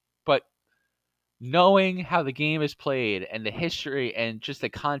 But knowing how the game is played and the history and just the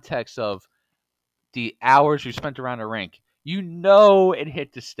context of the hours you spent around the rink, you know it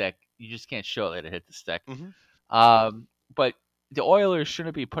hit the stick. You just can't show that it hit the stick. Mm-hmm. But the Oilers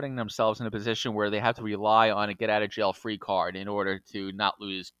shouldn't be putting themselves in a position where they have to rely on a get out of jail free card in order to not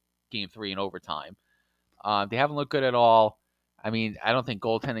lose Game 3 in overtime. They haven't looked good at all. I mean, I don't think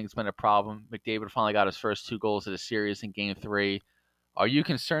goaltending's been a problem. McDavid finally got his first 2 goals of the series in Game 3. Are you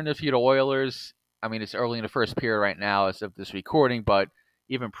concerned if you're the Oilers? I mean, it's early in the first period right now as of this recording, but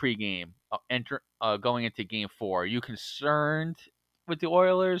even pregame, going into Game 4, are you concerned with the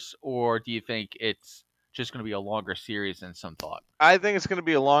Oilers, or do you think it's just going to be a longer series than some thought? I think it's going to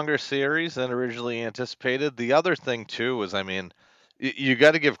be a longer series than originally anticipated. The other thing, too, is, I mean, you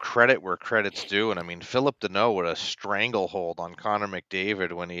got to give credit where credit's due. And, I mean, Philip Deneau with a stranglehold on Connor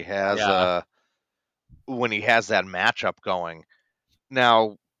McDavid when he has Yeah. that matchup going.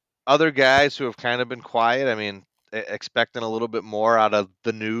 Now, other guys who have kind of been quiet, I mean, expecting a little bit more out of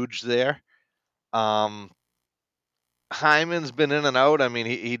the Nuge there. Hyman's been in and out. I mean,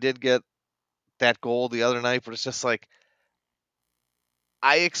 he did get that goal the other night, but it's just like,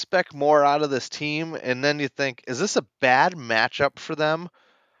 I expect more out of this team. And then you think, is this a bad matchup for them?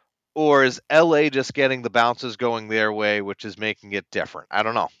 Or is LA just getting the bounces going their way, which is making it different? I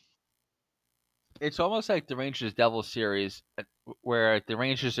don't know. It's almost like the Rangers Devils series, where the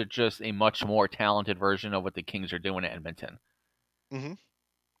Rangers are just a much more talented version of what the Kings are doing at Edmonton. Mm-hmm.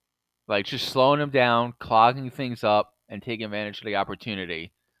 Like just slowing them down, clogging things up, and taking advantage of the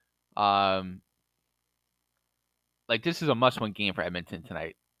opportunity. Um, like this is a must-win game for Edmonton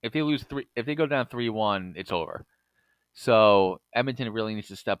tonight. If they go down 3-1, it's over. So Edmonton really needs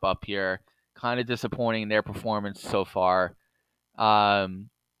to step up here. Kind of disappointing in their performance so far. Um,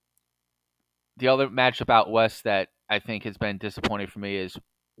 the other matchup out west that I think has been disappointing for me is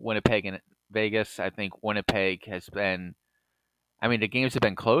Winnipeg and Vegas. I think Winnipeg has been. I mean, the games have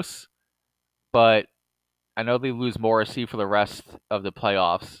been close, but I know they lose Morrissey for the rest of the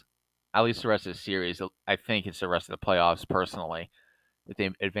playoffs. At least the rest of the series. I think it's the rest of the playoffs, personally, if they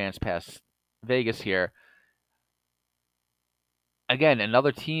advance past Vegas here. Again,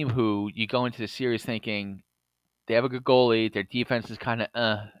 another team who you go into the series thinking they have a good goalie, their defense is kind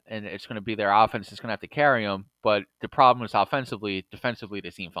of and it's going to be their offense that's going to have to carry them. But the problem is defensively, they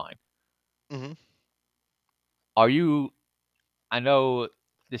seem fine. Mm-hmm. Are you? I know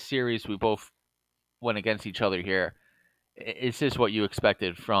this series we both went against each other here. Is this what you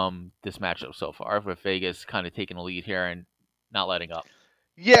expected from this matchup so far, with Vegas kind of taking the lead here and not letting up?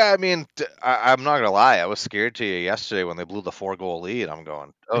 Yeah, I mean, I'm not gonna lie. I was scared to you yesterday when they blew the 4-goal lead. I'm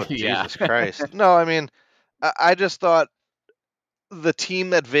going, oh Yeah. Jesus Christ! No, I mean, I just thought the team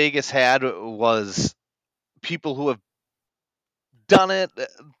that Vegas had was people who have done it.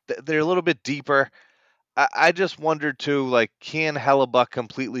 They're a little bit deeper. I just wondered too, like, can Hellebuck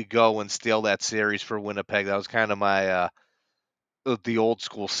completely go and steal that series for Winnipeg? That was kind of my the old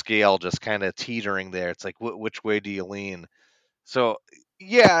school scale, just kind of teetering there. It's like, which way do you lean? So,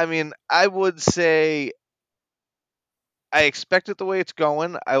 yeah, I mean, I would say I expect it the way it's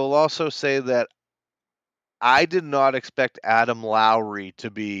going. I will also say that I did not expect Adam Lowry to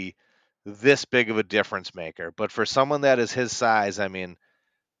be this big of a difference maker. But for someone that is his size, I mean,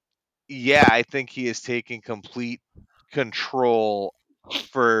 yeah, I think he is taking complete control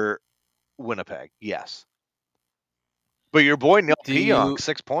for Winnipeg. Yes. But your boy Neil Do Pionk, you?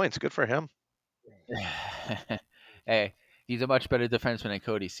 6 points. Good for him. Hey, he's a much better defenseman than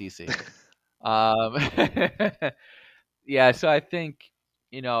Cody Cece. Um, yeah, so I think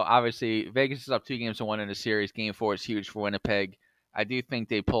obviously Vegas is up 2-1 in the series. Game 4 is huge for Winnipeg. I do think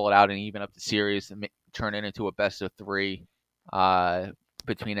they pull it out and even up the series and turn it into a best of 3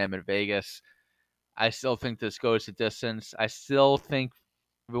 between them and Vegas. I still think this goes the distance. I still think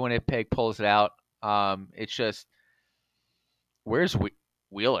Winnipeg pulls it out. It's just where's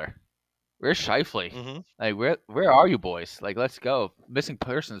Wheeler. Where's Shifley? Mm-hmm. Like, where are you boys? Like, let's go. Missing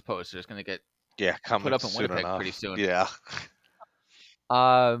persons poster is gonna get Yeah, put coming up in soon Winnipeg pretty enough. soon. Yeah.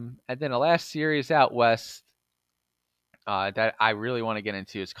 And then the last series out west that I really want to get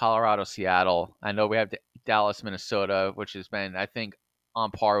into is Colorado, Seattle. I know we have Dallas, Minnesota, which has been, I think,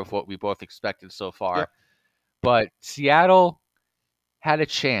 on par with what we both expected so Yep. far. But Seattle had a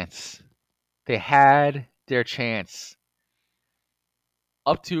chance. They had their chance.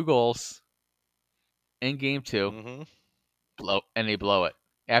 Up 2 goals in game 2, Mm-hmm. and they blow it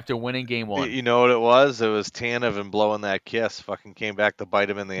after winning game 1. You know what it was? It was Tanev and blowing that kiss. Fucking came back to bite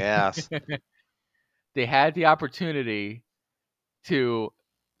him in the ass. They had the opportunity to.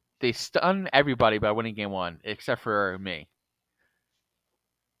 They stun everybody by winning game 1, except for me.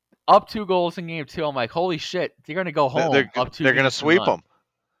 Up 2 goals in game 2, I'm like, holy shit, they're gonna go home up two They're gonna games to sweep none.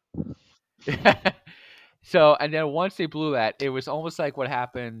 them. So, and then once they blew that, it was almost like what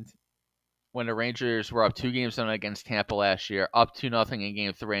happened when the Rangers were up 2 games against Tampa last year, up 2-0 in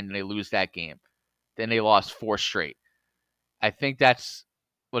game 3, and then they lose that game. Then they lost 4 straight. I think that's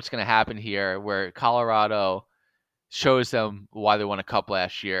what's going to happen here, where Colorado shows them why they won a cup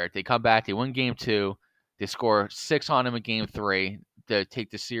last year. They come back, they win game 2, they score 6 on them in game 3 to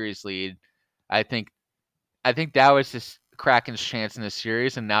take the series lead. I think that was this Kraken's chance in this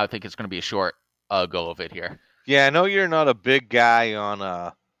series, and now I think it's going to be a short go of it here. Yeah, I know you're not a big guy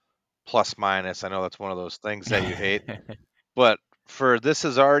on plus minus. I know that's one of those things that you hate. But for this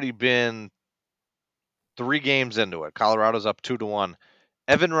has already been 3 games into it. Colorado's up 2-1.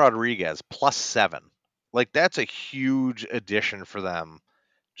 Evan Rodriguez +7. Like that's a huge addition for them.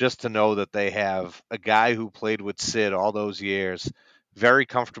 Just to know that they have a guy who played with Sid all those years, very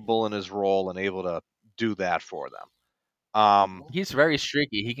comfortable in his role and able to do that for them. He's very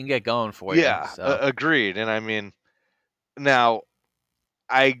streaky. He can get going for you. Yeah, So agreed. And I mean, now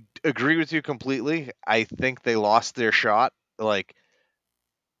I agree with you completely. I think they lost their shot. Like,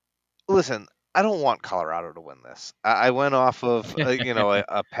 listen, I don't want Colorado to win this. I went off of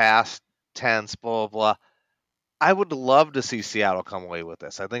a past tense, blah blah blah. I would love to see Seattle come away with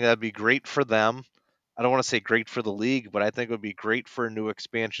this. I think that'd be great for them. I don't want to say great for the league, but I think it would be great for a new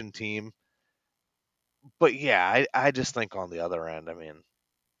expansion team. But yeah, I just think on the other end, I mean,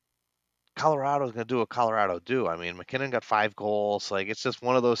 Colorado's going to do what Colorado do. I mean, McKinnon got 5 goals. Like, it's just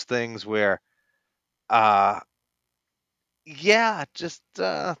one of those things where, uh, yeah, just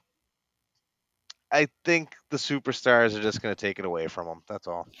I think the superstars are just going to take it away from them. That's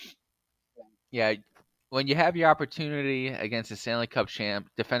all. yeah, when you have your opportunity against the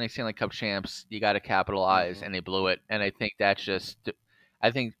defending Stanley Cup champs, you got to capitalize, Mhm. and they blew it. And I think that just,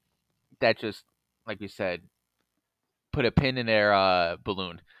 like we said, put a pin in their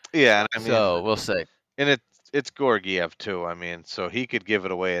balloon. Yeah, and I mean, So we'll see. and it's Gorgiev too. I mean, so he could give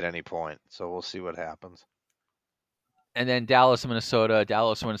it away at any point. So we'll see what happens. And then Dallas, Minnesota.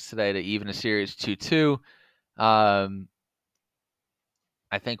 Dallas wins today to even the series 2-2.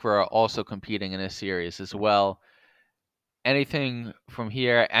 I think we're also competing in this series as well. Anything from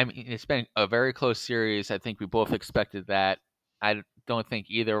here? I mean, it's been a very close series. I think we both expected that. I don't think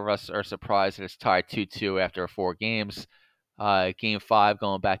either of us are surprised that it's tied 2-2 after 4 games. Game 5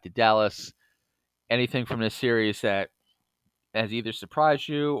 going back to Dallas. Anything from this series that has either surprised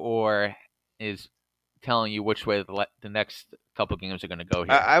you or is telling you which way the next couple games are going to go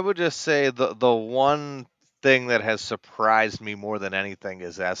here? I would just say the one thing that has surprised me more than anything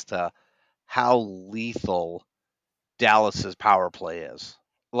is as to how lethal Dallas's power play is.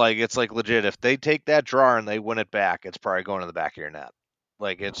 Like it's like legit. If they take that draw and they win it back, it's probably going to the back of your net.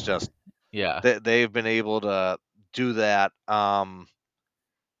 Like it's just Yeah. they've been able to do that.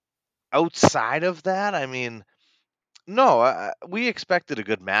 Outside of that, I mean, no, we expected a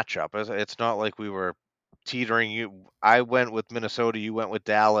good matchup. It's not like we were teetering. I went with Minnesota. You went with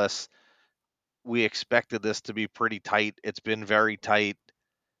Dallas. We expected this to be pretty tight. It's been very tight.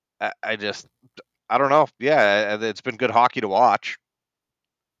 I just, I don't know. Yeah, it's been good hockey to watch.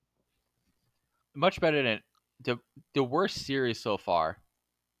 Much better than the worst series so far,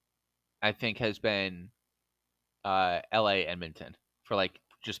 I think, has been LA Edmonton for like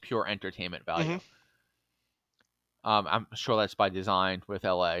just pure entertainment value. Mhm. I'm sure that's by design with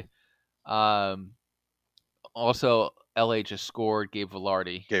LA. Also, LA just scored Gabe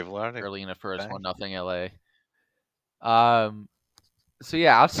Velarde Gave Lardy. early in the first, Bang. 1-0 LA. So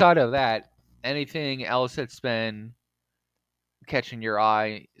yeah, outside of that, anything else that's been catching your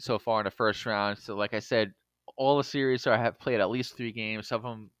eye so far in the first round? So like I said, all the series have played at least 3 games. Some of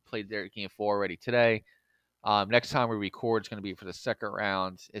them played their game 4 already today. Next time we record is going to be for the second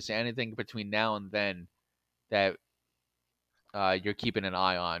round. Is there anything between now and then that you're keeping an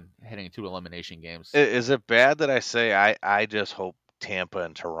eye on heading into elimination games. Is it bad that I say I just hope Tampa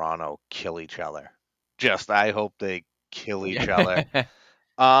and Toronto kill each other? Just I hope they kill each other. Yeah.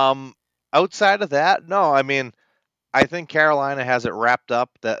 Um, Outside of that, no. I mean, I think Carolina has it wrapped up.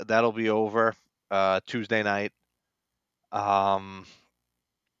 That'll be over Tuesday night. Um,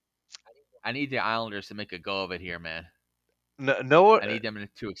 I need the Islanders to make a go of it here, man. no, I need them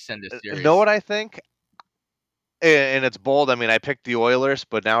to extend the know series. what I think, and it's bold. I mean, I picked the Oilers,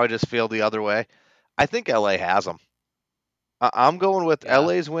 but now I just feel the other way. I think LA has them. I'm going with Yeah.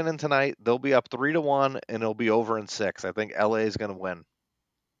 LA's winning tonight. They'll be up 3-1, and it'll be over in 6. I think LA is going to win.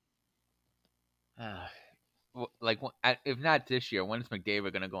 Like, if not this year, when is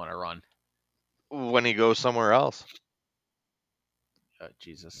McDavid going to go on a run? When he goes somewhere else. Oh,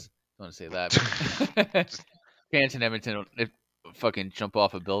 Jesus. Don't want to say that. Fans in Edmonton fucking jump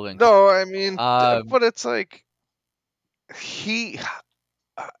off of buildings. No, I mean, Um, but it's like he.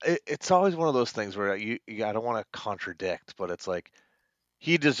 It's always one of those things where I don't want to contradict, but it's like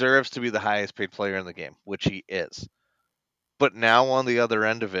he deserves to be the highest paid player in the game, which he is. But now on the other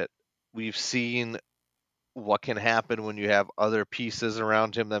end of it, we've seen what can happen when you have other pieces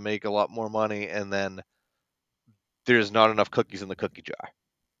around him that make a lot more money, and then there's not enough cookies in the cookie jar.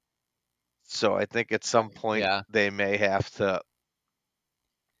 So I think at some point yeah. they may have to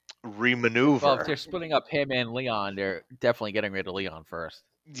Well, if remaneuver. they're splitting up him and Leon, they're definitely getting rid of Leon first.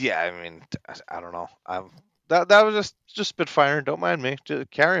 Yeah, I mean, I don't know. That was just spitfiring. Don't mind me. Just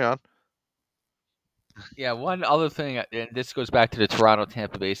carry on. Yeah, one other thing, and this goes back to the Toronto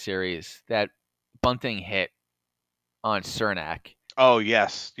Tampa Bay series, that bunting hit on Cernak. Oh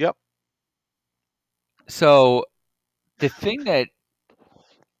yes, yep. So the thing that,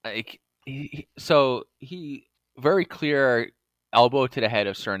 like, he very clear elbow to the head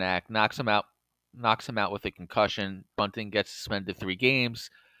of Cernak, knocks him out with a concussion. Bunting gets suspended 3 games.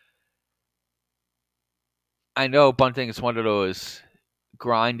 I know Bunting is one of those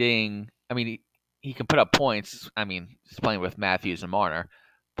grinding. I mean, he can put up points. I mean, he's playing with Matthews and Marner,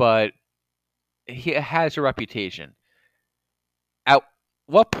 but he has a reputation. At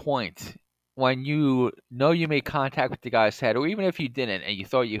what point, when you know you made contact with the guy's head, or even if you didn't and you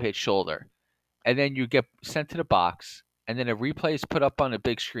thought you hit shoulder, and then you get sent to the box, and then a replay is put up on a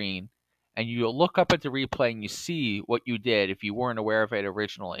big screen, and you look up at the replay and you see what you did if you weren't aware of it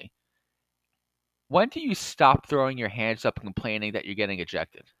originally, when do you stop throwing your hands up and complaining that you're getting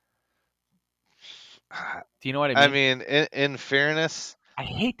ejected? Do you know what I I mean? mean, in fairness, I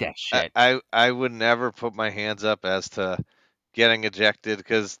hate that I, shit. I I would never put my hands up as to getting ejected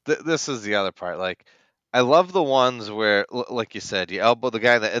because this is the other part. Like, I love the ones where, like you said, you elbow the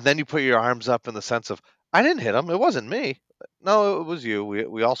guy that, and then you put your arms up in the sense of, I didn't hit him. It wasn't me. No, it was you.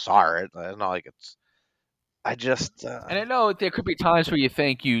 We all saw it. It's not like it's. I just. And I know there could be times where you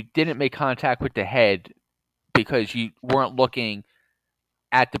think you didn't make contact with the head because you weren't looking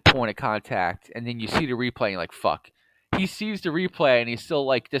at the point of contact, and then you see the replay and you're like, fuck. He sees the replay and he's still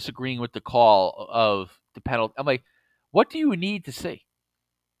like disagreeing with the call of the penalty. I'm like, what do you need to see?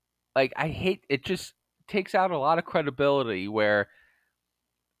 Like, I hate it. Just takes out a lot of credibility where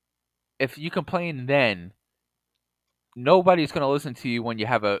if you complain then, nobody's going to listen to you when you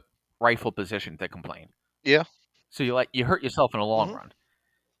have a rightful position to complain. Yeah. So you hurt yourself in the long Hmm. run.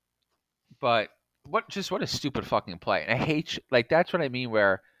 But what a stupid fucking play. And I hate like that's what I mean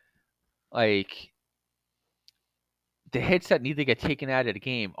where like the hits that need to get taken out of the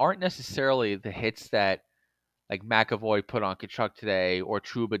game aren't necessarily the hits that like McAvoy put on Kachuk today or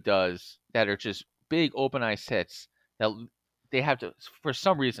Truba does that are just big open ice hits that they have to for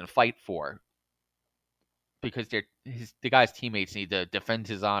some reason fight for because the guy's teammates need to defend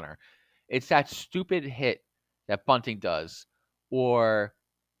his honor. It's that stupid hit that Bunting does or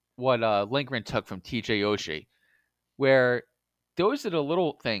what Lindgren took from TJ Oshie where those are the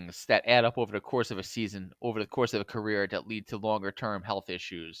little things that add up over the course of a season, over the course of a career that lead to longer term health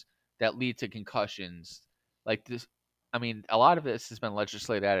issues, that lead to concussions. Like this, I mean, a lot of this has been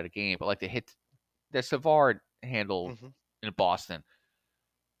legislated out of the game, but like the hit, the Savard handle Hmm. in Boston,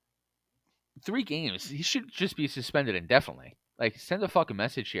 3 games, he should just be suspended indefinitely. Like, send a fucking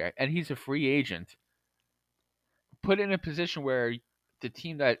message here. And he's a free agent. Put in a position where the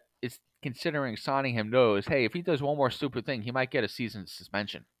team that is considering signing him knows, hey, if he does one more stupid thing, he might get a season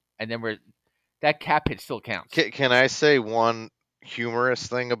suspension, and then that cap hit still counts. Can I say one humorous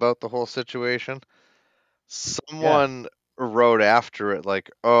thing about the whole situation? Yeah, Someone wrote after it like,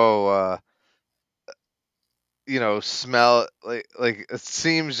 "Oh, smell like it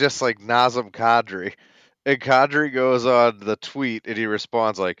seems just like Nazem Kadri." And Kadri goes on the tweet and he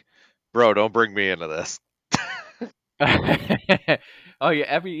responds like, "Bro, don't bring me into this." Oh yeah,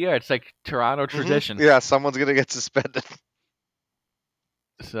 every year it's like Toronto tradition. Yeah, someone's gonna get suspended.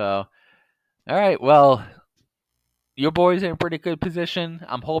 So, all right, well, your boys are in pretty good position.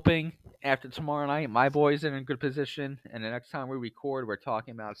 I'm hoping after tomorrow night, my boys are in good position, and the next time we record, we're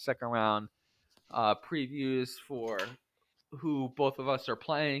talking about second round previews for who both of us are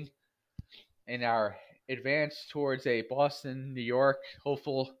playing in our advance towards a Boston, New York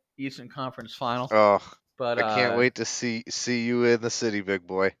hopeful Eastern Conference final. Oh, But I can't wait to see you in the city, big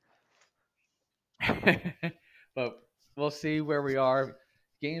boy. but we'll see where we are.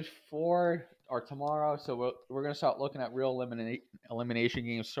 Games 4 are tomorrow, so we're going to start looking at real elimination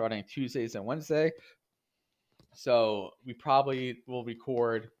games starting Tuesdays and Wednesday. So we probably will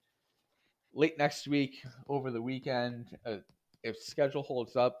record late next week over the weekend. If schedule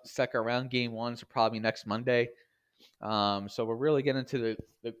holds up, second round game ones are probably next Monday. So we're really getting to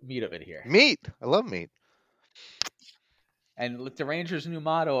the meat of it here. Meat. I love meat. And the Rangers' new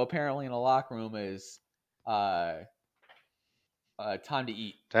motto, apparently in the locker room, is time to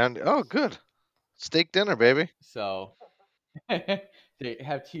eat. Oh, good. Steak dinner, baby. So they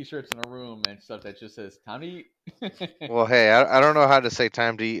have T-shirts in a room and stuff that just says "time to eat." Well, hey, I don't know how to say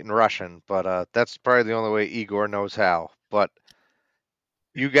time to eat in Russian, but that's probably the only way Igor knows how. But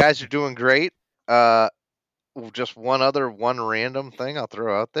you guys are doing great. Just one random thing I'll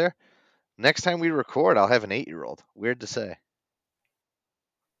throw out there. Next time we record, I'll have an 8-year-old. Weird to say.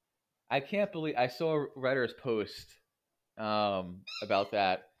 I can't believe I saw Redder's post about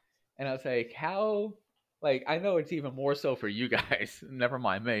that, and I was like, "How?" Like, I know it's even more so for you guys. Never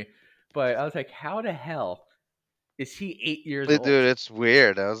mind me, but I was like, "How the hell is he 8 years old?" Dude, it's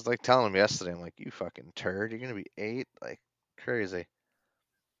weird. I was like telling him yesterday, I'm like, you fucking turd. You're gonna be 8? Like, crazy.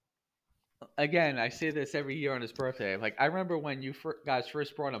 Again, I say this every year on his birthday. Like, I remember when you guys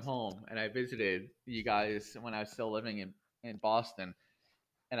first brought him home, and I visited you guys when I was still living in Boston,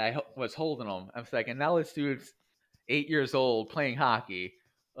 and I was holding him. I was like, and now this dude's 8 years old playing hockey,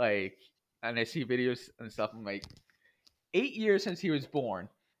 like, and I see videos and stuff. I'm like, 8 years since he was born.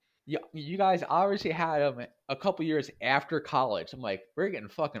 You guys obviously had him a couple years after college. I'm like, we're getting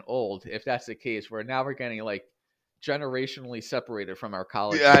fucking old if that's the case. Where now we're getting like generationally separated from our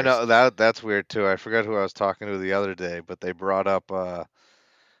college Yeah, I years. know that's weird too. I forgot who I was talking to the other day, but they brought up.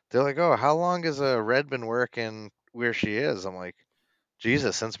 They're like, "Oh, how long has Red been working where she is?" I'm like,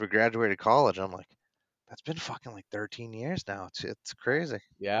 "Jesus, since we graduated college." I'm like, "That's been fucking like 13 years now. It's crazy."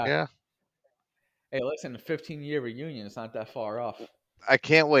 Yeah. Yeah, Hey, listen, 15-year reunion is not that far off. I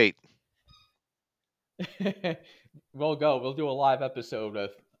can't wait. We'll go. We'll do a live episode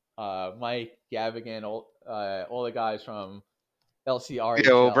with Mike, Gavigan, all the guys from Yeah, we'll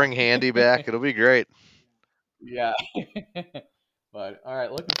LCRHL. bring Handy back. It'll be great. Yeah. But all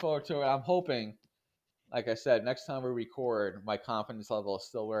right, looking forward to it. I'm hoping, like I said, next time we record, my confidence level is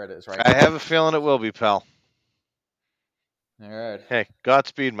still where it is right I now. have a feeling it will be, pal. All right. Hey,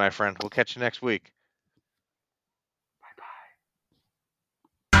 Godspeed, my friend. We'll catch you next week.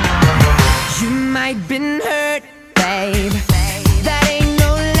 You might been hurt, babe.